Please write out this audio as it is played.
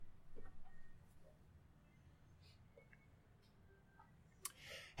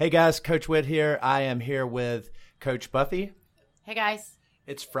Hey guys, Coach Witt here. I am here with Coach Buffy. Hey guys.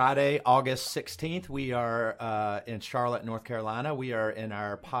 It's Friday, August 16th. We are in Charlotte, North Carolina. We are in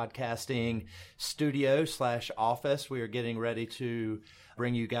our podcasting studio / office. We are getting ready to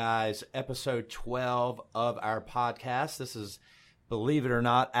bring you guys episode 12 of our podcast. This is, believe it or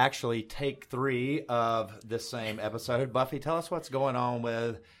not, actually take 3 of this same episode. Buffy, tell us what's going on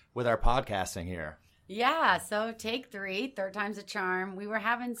with our podcasting here. Yeah, so take 3, third time's a charm. We were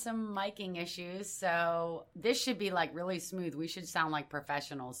having some miking issues, so this should be like really smooth. We should sound like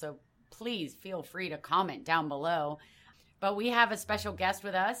professionals, so please feel free to comment down below. But we have a special guest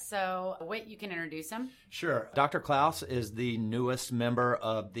with us, so Witt, you can introduce him. Sure. Dr. Klaus is the newest member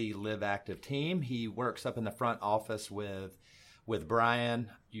of the Live Active team. He works up in the front office with Brian.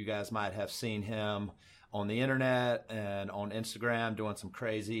 You guys might have seen him on the internet and on Instagram doing some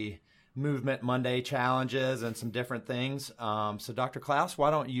crazy Movement Monday challenges and some different things. So Dr. Klaus, why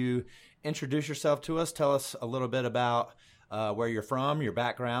don't you introduce yourself to us? Tell us a little bit about where you're from, your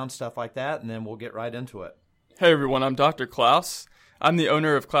background, stuff like that, and then we'll get right into it. Hey everyone, I'm Dr. Klaus. I'm the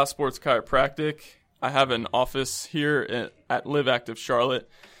owner of Klaus Sports Chiropractic. I have an office here at Live Active Charlotte,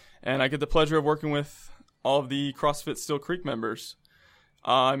 and I get the pleasure of working with all of the CrossFit Steel Creek members.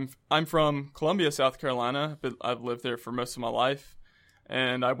 I'm from Columbia, South Carolina, but I've lived there for most of my life.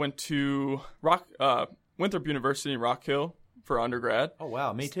 And I went to Winthrop University in Rock Hill for undergrad. Oh,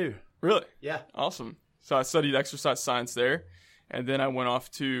 wow. Me too. Really? Yeah. Awesome. So I studied exercise science there. And then I went off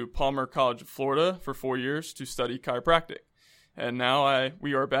to Palmer College of Florida for 4 years to study chiropractic. And now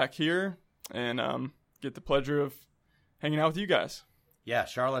we are back here and get the pleasure of hanging out with you guys. Yeah,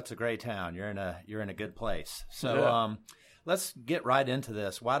 Charlotte's a great town. You're in a good place. So yeah. Let's get right into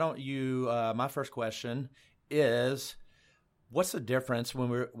this. Why don't you? My first question is, what's the difference when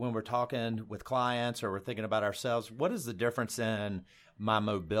we're talking with clients or we're thinking about ourselves? What is the difference in my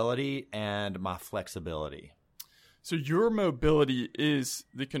mobility and my flexibility? So your mobility is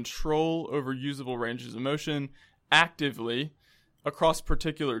the control over usable ranges of motion actively across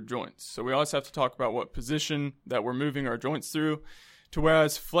particular joints. So we always have to talk about what position that we're moving our joints through, to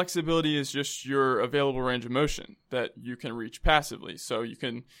whereas flexibility is just your available range of motion that you can reach passively. So you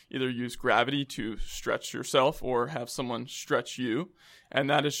can either use gravity to stretch yourself or have someone stretch you. And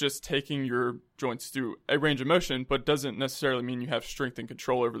that is just taking your joints through a range of motion, but doesn't necessarily mean you have strength and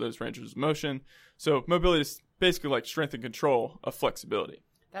control over those ranges of motion. So mobility is basically like strength and control of flexibility.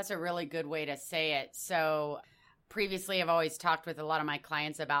 That's a really good way to say it. So previously, I've always talked with a lot of my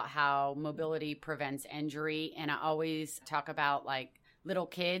clients about how mobility prevents injury. And I always talk about like little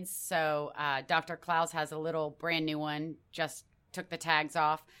kids. So Dr. Klaus has a little brand new one, just took the tags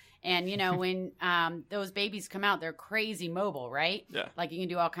off. And, you know, when those babies come out, they're crazy mobile, right? Yeah. Like you can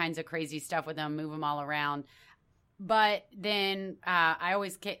do all kinds of crazy stuff with them, move them all around. But then I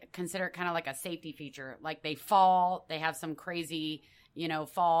always consider it kind of like a safety feature. Like they fall, they have some crazy,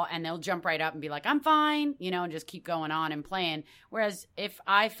 fall, and they'll jump right up and be like, I'm fine, and just keep going on and playing. Whereas if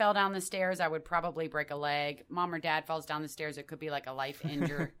I fell down the stairs, I would probably break a leg. Mom or dad falls down the stairs, it could be like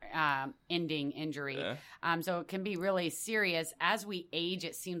a ending injury. Yeah. So it can be really serious. As we age,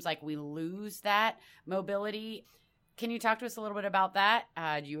 it seems like we lose that mobility. Can you talk to us a little bit about that?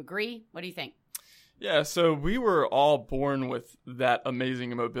 Do you agree? What do you think? Yeah, so we were all born with that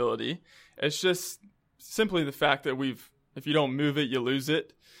amazing mobility. It's just simply the fact that if you don't move it, you lose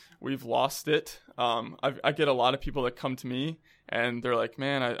it. We've lost it. I get a lot of people that come to me and they're like,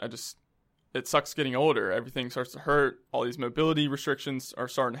 man, it sucks getting older. Everything starts to hurt. All these mobility restrictions are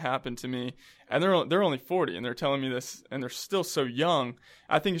starting to happen to me. And they're only 40 and they're telling me this and they're still so young.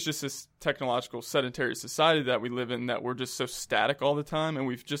 I think it's just this technological sedentary society that we live in that we're just so static all the time and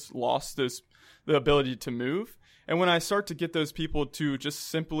we've just lost the ability to move. And when I start to get those people to just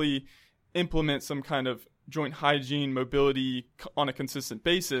simply implement some kind of joint hygiene, mobility on a consistent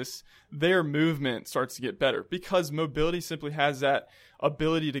basis, their movement starts to get better because mobility simply has that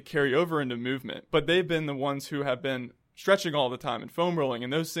ability to carry over into movement. But they've been the ones who have been stretching all the time and foam rolling,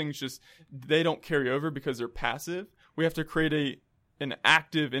 and those things they don't carry over because they're passive. We have to create an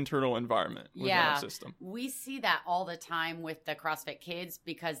active internal environment within our system. We see that all the time with the CrossFit kids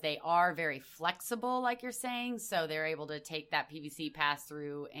because they are very flexible, like you're saying. So they're able to take that PVC pass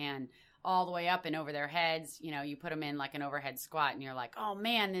through and all the way up and over their heads. You put them in like an overhead squat and you're like, oh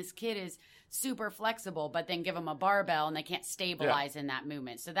man, this kid is super flexible, but then give them a barbell and they can't stabilize in that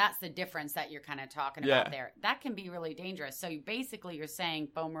movement. So that's the difference that you're kind of talking about there. That can be really dangerous. So you're saying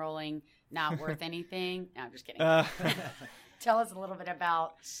foam rolling, not worth anything. No, I'm just kidding. Tell us a little bit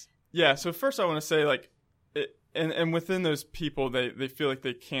about. Yeah. So first I want to say and within those people, they feel like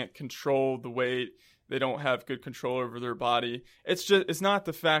they can't control the weight. they don't have good control over their body. It's not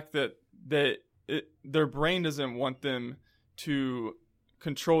the fact that their brain doesn't want them to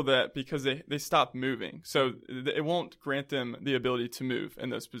control that because they stop moving. So it won't grant them the ability to move in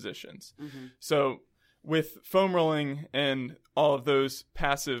those positions. Mm-hmm. So with foam rolling and all of those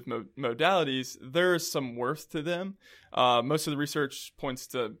passive modalities, there's some worth to them. Most of the research points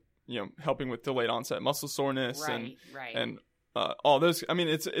to, helping with delayed onset muscle soreness and all those. I mean,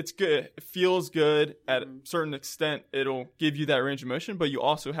 it's good. It feels good at a certain extent. It'll give you that range of motion, but you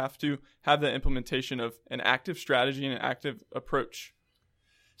also have to have the implementation of an active strategy and an active approach.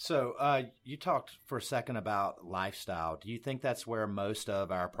 So you talked for a second about lifestyle. Do you think that's where most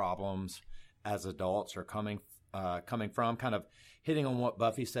of our problems as adults are coming from? Kind of hitting on what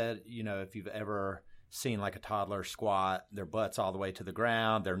Buffy said, if you've ever seen like a toddler squat, their butt's all the way to the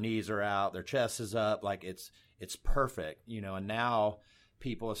ground, their knees are out, their chest is up, like it's perfect, and now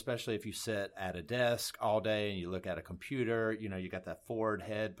people, especially if you sit at a desk all day and you look at a computer, you got that forward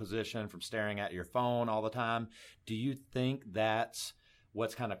head position from staring at your phone all the time. Do you think that's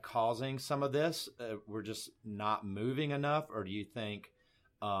what's kind of causing some of this? We're just not moving enough, or do you think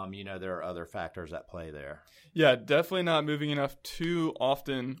there are other factors at play there? Yeah, definitely not moving enough. Too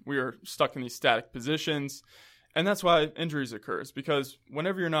often we are stuck in these static positions, and that's why injuries occurs, because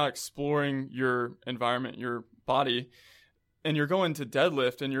whenever you're not exploring your environment, your body, and you're going to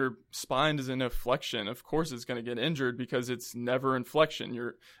deadlift and your spine is in a flexion, of course it's going to get injured because it's never in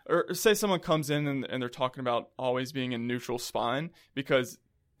flexion. Or say someone comes in and they're talking about always being in neutral spine because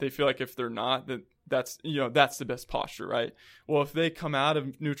they feel like if they're not, that's the best posture, right? Well, if they come out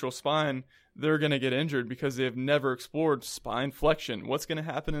of neutral spine, they're going to get injured because they have never explored spine flexion. What's going to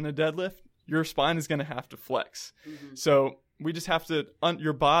happen in a deadlift? Your spine is going to have to flex. Mm-hmm. So we just have to,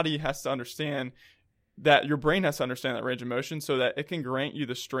 your body has to understand that, your brain has to understand that range of motion so that it can grant you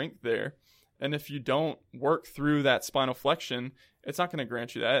the strength there. And if you don't work through that spinal flexion, it's not going to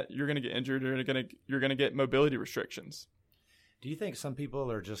grant you that. You're going to get injured. You're going to get mobility restrictions. Do you think some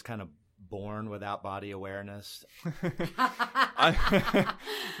people are just kind of born without body awareness? That's a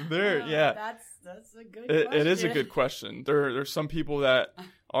good question. It is a good question. There's some people that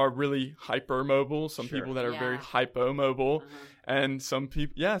are really hypermobile, some people that are very hypomobile, and some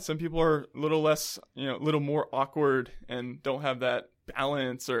people are a little less, a little more awkward and don't have that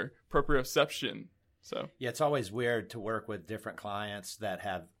balance or proprioception. So yeah, it's always weird to work with different clients that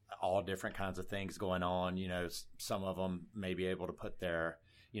have all different kinds of things going on. Some of them may be able to put their,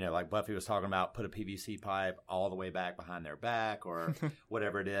 like Buffy was talking about, put a PVC pipe all the way back behind their back or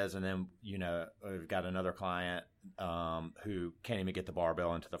whatever it is. And then, we've got another client who can't even get the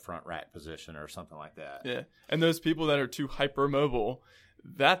barbell into the front rack position or something like that. Yeah. And those people that are too hypermobile,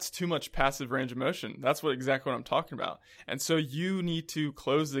 that's too much passive range of motion. That's exactly what I'm talking about. And so you need to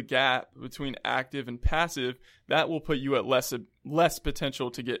close the gap between active and passive. That will put you at less potential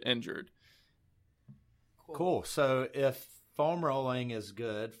to get injured. Cool. So if foam rolling is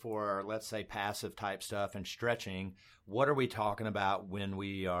good for, let's say, passive type stuff and stretching, what are we talking about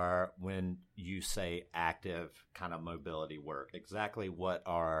when you say active kind of mobility work? Exactly what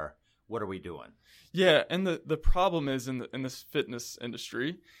are we doing? Yeah, and the problem is in this fitness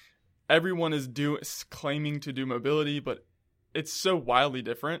industry, everyone is claiming to do mobility, but it's so wildly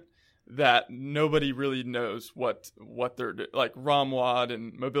different that nobody really knows what they're doing. Like ROMWOD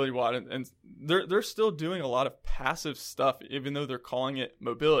and Mobility WOD, and they're still doing a lot of passive stuff, even though they're calling it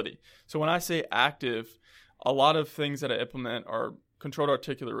mobility. So when I say active, a lot of things that I implement are controlled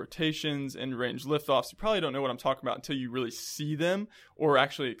articular rotations, end-range liftoffs. You probably don't know what I'm talking about until you really see them or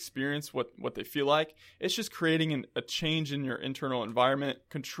actually experience what they feel like. It's just creating a change in your internal environment,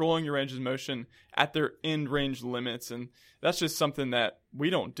 controlling your range of motion at their end-range limits, and that's just something that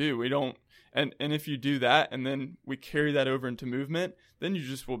we don't do. We don't, and if you do that and then we carry that over into movement, then you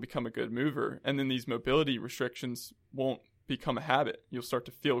just will become a good mover, and then these mobility restrictions won't become a habit. You'll start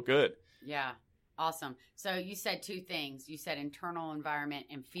to feel good. Yeah. Awesome. So you said two things. You said internal environment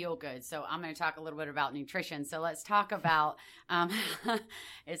and feel good. So I'm going to talk a little bit about nutrition. So let's talk about,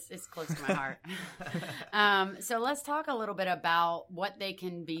 it's close to my heart. So let's talk a little bit about what they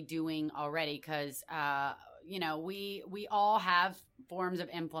can be doing already. Cause, we all have forms of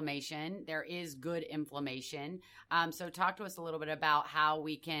inflammation. There is good inflammation. So talk to us a little bit about how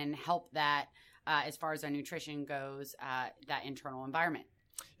we can help that, as far as our nutrition goes, that internal environment.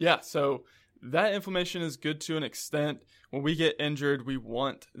 Yeah. So that inflammation is good to an extent. When we get injured, we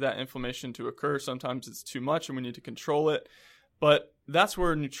want that inflammation to occur. Sometimes it's too much and we need to control it. But that's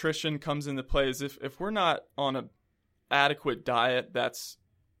where nutrition comes into play, is if we're not on an adequate diet that's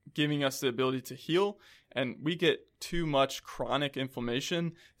giving us the ability to heal, and we get too much chronic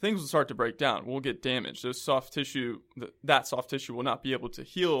inflammation, things will start to break down. We'll get damaged. Those soft tissue, that soft tissue will not be able to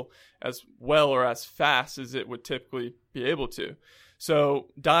heal as well or as fast as it would typically be able to. So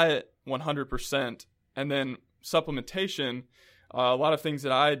diet 100%, and then supplementation. A lot of things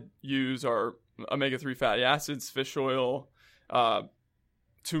that I use are omega-3 fatty acids, fish oil,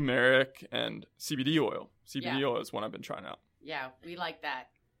 turmeric, and CBD oil. CBD oil is one I've been trying out. Yeah, we like that.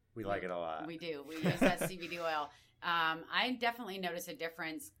 We like it a lot. We do. We use that CBD oil. I definitely notice a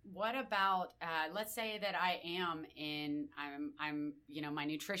difference. What about, let's say that I'm, my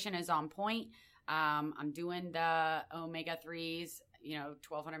nutrition is on point. I'm doing the omega-3s,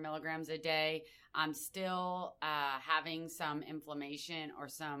 1,200 milligrams a day. I'm still having some inflammation or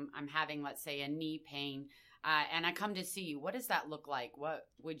I'm having, let's say, a knee pain. And I come to see you. What does that look like? How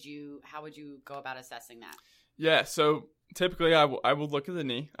would you go about assessing that? Yeah, so typically I will look at the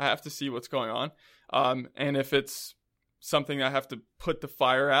knee. I have to see what's going on. And if it's something I have to put the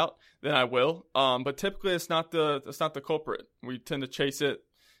fire out, then I will. But typically it's not the culprit. We tend to chase it,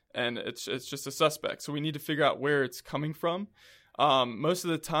 and it's just a suspect. So we need to figure out where it's coming from. Most of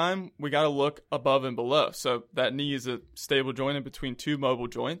the time we got to look above and below. So that knee is a stable joint in between two mobile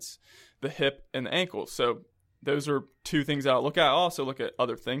joints, the hip and the ankle. So those are two things I'll look at. I'll also look at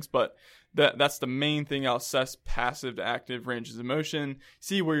other things, but that's the main thing. I'll assess passive to active ranges of motion,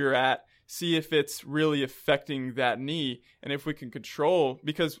 see where you're at, see if it's really affecting that knee, and if we can control,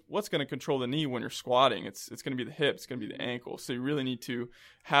 because what's going to control the knee when you're squatting? It's going to be the hip, it's going to be the ankle. So you really need to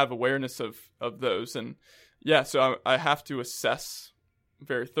have awareness of those. And yeah, so I have to assess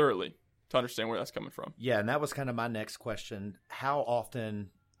very thoroughly to understand where that's coming from. Yeah, and that was kind of my next question. How often,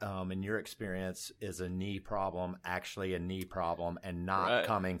 in your experience, is a knee problem actually a knee problem and not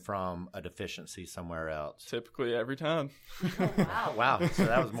coming from a deficiency somewhere else? Typically every time. Oh, wow. Wow. So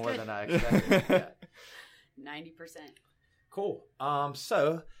that was more than I expected. Yeah. 90%. Cool.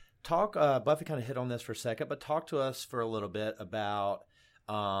 So talk, Buffy kind of hit on this for a second, but talk to us for a little bit about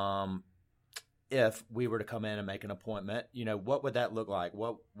if we were to come in and make an appointment, what would that look like?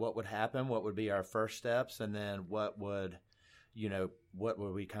 What would happen? What would be our first steps? And then what would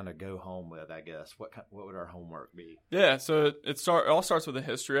we kind of go home with, I guess? What would our homework be? Yeah, so it all starts with a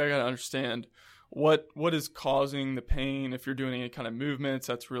history. I got to understand what is causing the pain. If you're doing any kind of movements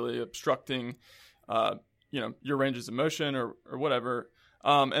that's really obstructing, your ranges of motion or whatever.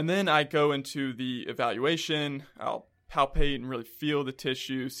 And then I go into the evaluation. I'll palpate and really feel the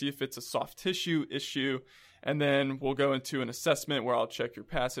tissue, see if it's a soft tissue issue. And then we'll go into an assessment where I'll check your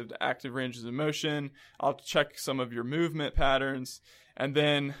passive to active ranges of motion. I'll check some of your movement patterns. And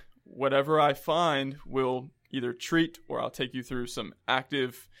then whatever I find, we'll either treat or I'll take you through some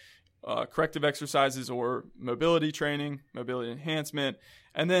active corrective exercises or mobility training, mobility enhancement.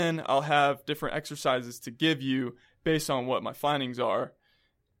 And then I'll have different exercises to give you based on what my findings are.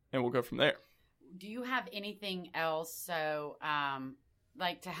 And we'll go from there. Do you have anything else? So,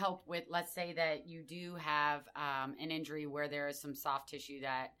 like to help with, let's say that you do have an injury where there is some soft tissue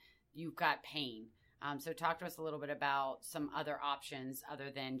that you've got pain. So talk to us a little bit about some other options other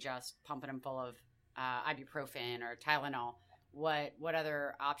than just pumping them full of ibuprofen or Tylenol. What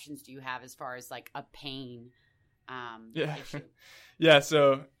other options do you have as far as like a pain issue? Yeah,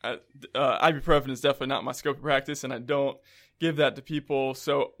 so ibuprofen is definitely not my scope of practice, and I don't give that to people.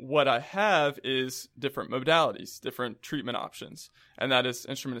 So what I have is different modalities, different treatment options, and that is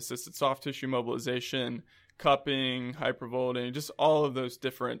instrument-assisted soft tissue mobilization, cupping, hypervolting, just all of those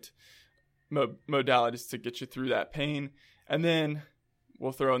different modalities to get you through that pain. And then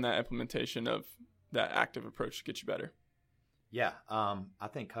we'll throw in that implementation of that active approach to get you better. Yeah, I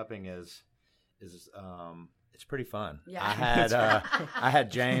think cupping is it's pretty fun. Yeah. I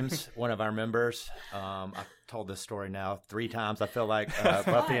had James, one of our members. I've told this story now 3 times. I feel like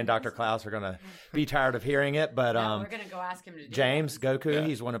Buffy and Dr. Klaus are going to be tired of hearing it. But we're going to go ask him to do James Goku,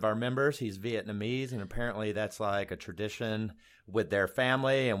 he's one of our members. He's Vietnamese, and apparently that's like a tradition with their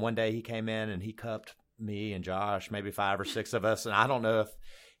family. And one day he came in and he cupped me and Josh, maybe 5 or 6 of us. And I don't know if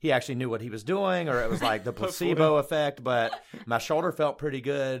he actually knew what he was doing or it was like the placebo effect, but my shoulder felt pretty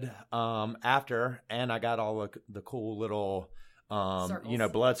good after, and I got all the cool little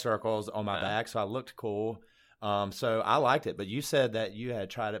blood circles on my back, so I looked cool. So I liked it. But you said that you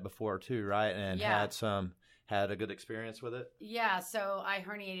had tried it before too, right? And had a good experience with it? Yeah, so I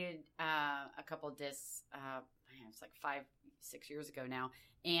herniated a couple of discs, it's like 5-6 years ago now,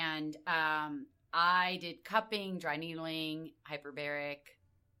 and I did cupping, dry needling, hyperbaric,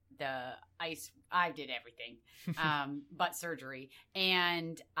 the ice. I did everything, but surgery,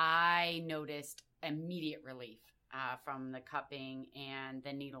 and I noticed immediate relief. from the cupping and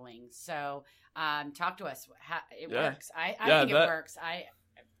the needling. So talk to us. How it Yeah. works. I Yeah, think it works.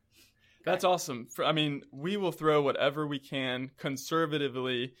 That's awesome. I mean, we will throw whatever we can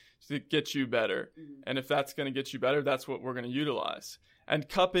conservatively to get you better. Mhm. And if that's going to get you better, that's what we're going to utilize. And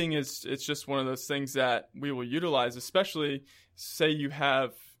cupping it's just one of those things that we will utilize, especially say you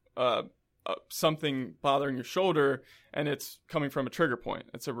have something bothering your shoulder and it's coming from a trigger point.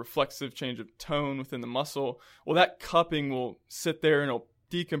 It's a reflexive change of tone within the muscle. Well, that cupping will sit there and it'll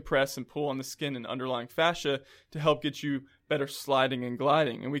decompress and pull on the skin and underlying fascia to help get you better sliding and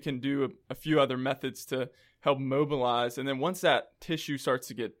gliding. And we can do a few other methods to help mobilize. And then once that tissue starts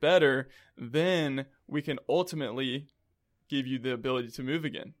to get better, then we can ultimately give you the ability to move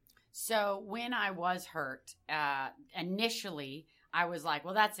again. So when I was hurt, initially I was like,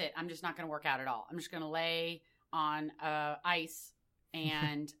 well, that's it. I'm just not going to work out at all. I'm just going to lay on ice.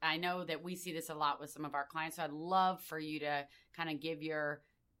 And I know that we see this a lot with some of our clients. So I'd love for you to kind of give your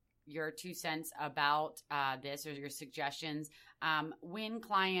 2 cents about this or your suggestions. When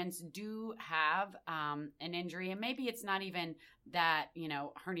clients do have an injury, and maybe it's not even that,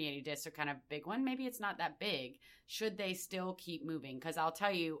 herniated discs are kind of big one. Maybe it's not that big. Should they still keep moving? Because I'll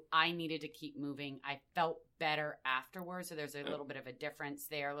tell you, I needed to keep moving. I felt better afterwards. So there's a little bit of a difference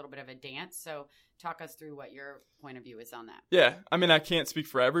there, a little bit of a dance. So talk us through what your point of view is on that. Yeah. I mean, I can't speak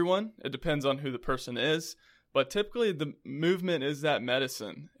for everyone. It depends on who the person is. But typically the movement is that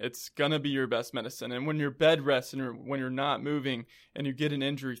medicine. It's going to be your best medicine. And when you're bed rest and when you're not moving and you get an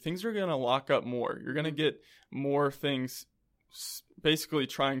injury, things are going to lock up more. You're going to get more things basically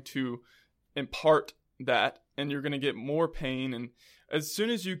trying to impart that, and you're going to get more pain. And as soon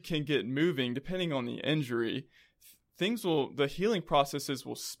as you can get moving, depending on the injury, the healing processes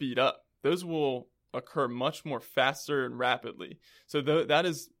will speed up. Those will occur much more faster and rapidly. So that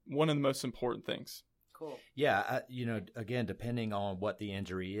is one of the most important things. Cool. Yeah, again, depending on what the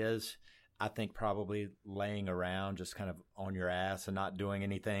injury is, I think probably laying around just kind of on your ass and not doing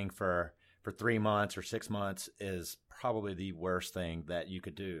anything for 3 months or 6 months is probably the worst thing that you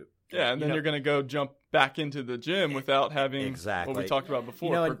could do. Yeah, and then you're going to go jump back into the gym without having what we talked about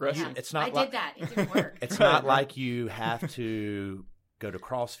before, progression. Yeah. It's not I did that. It didn't work. It's not like you have to go to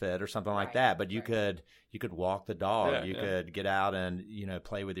CrossFit or something like that, but you could walk the dog. You could get out and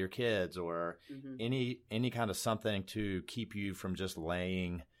play with your kids or any kind of something to keep you from just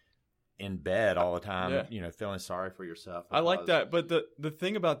laying in bed all the time, feeling sorry for yourself. I like that. But the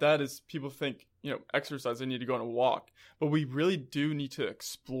thing about that is people think, exercise, they need to go on a walk. But we really do need to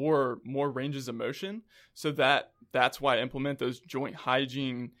explore more ranges of motion. So that's why I implement those joint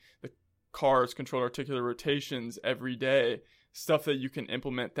hygiene, the CARs, controlled articular rotations every day, stuff that you can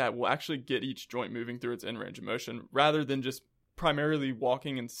implement that will actually get each joint moving through its end range of motion rather than just primarily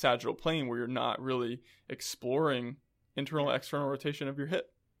walking in sagittal plane where you're not really exploring internal, external rotation of your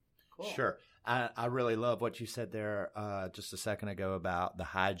hip. Cool. Sure. I really love what you said there just a second ago about the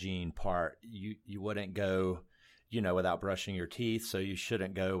hygiene part. You wouldn't go, without brushing your teeth, so you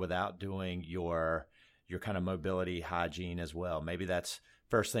shouldn't go without doing your kind of mobility hygiene as well. Maybe that's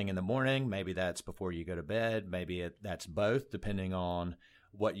first thing in the morning, maybe that's before you go to bed, maybe that's both, depending on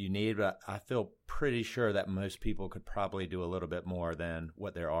what you need. But I feel pretty sure that most people could probably do a little bit more than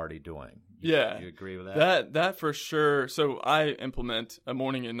what they're already doing. You agree with that? That for sure. So I implement a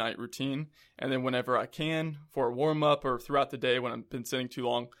morning and night routine, and then whenever I can for a warm up or throughout the day when I've been sitting too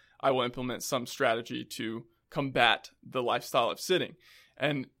long, I will implement some strategy to combat the lifestyle of sitting.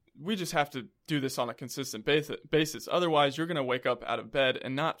 And we just have to do this on a consistent basis. Otherwise, you're going to wake up out of bed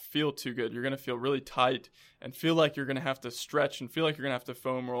and not feel too good. You're going to feel really tight and feel like you're going to have to stretch and feel like you're going to have to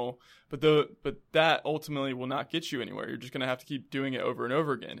foam roll. But that ultimately will not get you anywhere. You're just going to have to keep doing it over and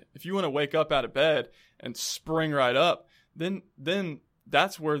over again. If you want to wake up out of bed and spring right up, then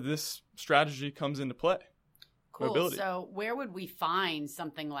that's where this strategy comes into play. Cool. Mobility. So where would we find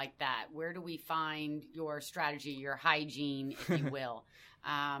something like that? Where do we find your strategy, your hygiene, if you will?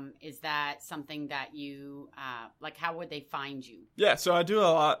 Is that something that you how would they find you? Yeah, so I do a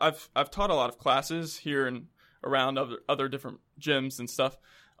lot. I've taught a lot of classes here and around other different gyms and stuff.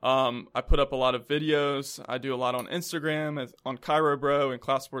 I put up a lot of videos. I do a lot on Instagram, on ChiroBro and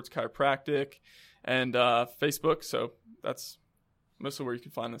Class Sports Chiropractic, and Facebook. So that's mostly where you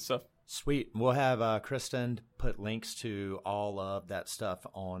can find this stuff. Sweet. We'll have Kristen put links to all of that stuff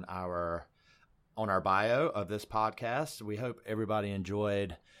on our bio of this podcast. We hope everybody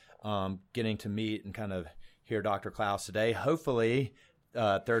enjoyed getting to meet and kind of hear Dr. Klaus today. Hopefully,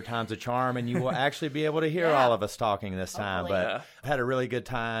 third time's a charm, and you will actually be able to hear all of us talking this time. Hopefully. But I've had a really good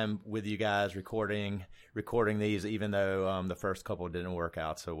time with you guys recording these, even though the first couple didn't work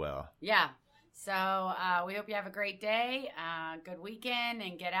out so well. Yeah. So we hope you have a great day, good weekend,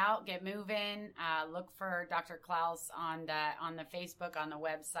 and get out, get moving. Look for Dr. Klaus on the Facebook, on the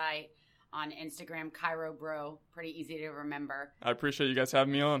website, on Instagram, ChiroBro. Pretty easy to remember. I appreciate you guys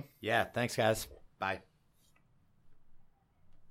having me on. Yeah, thanks, guys. Bye.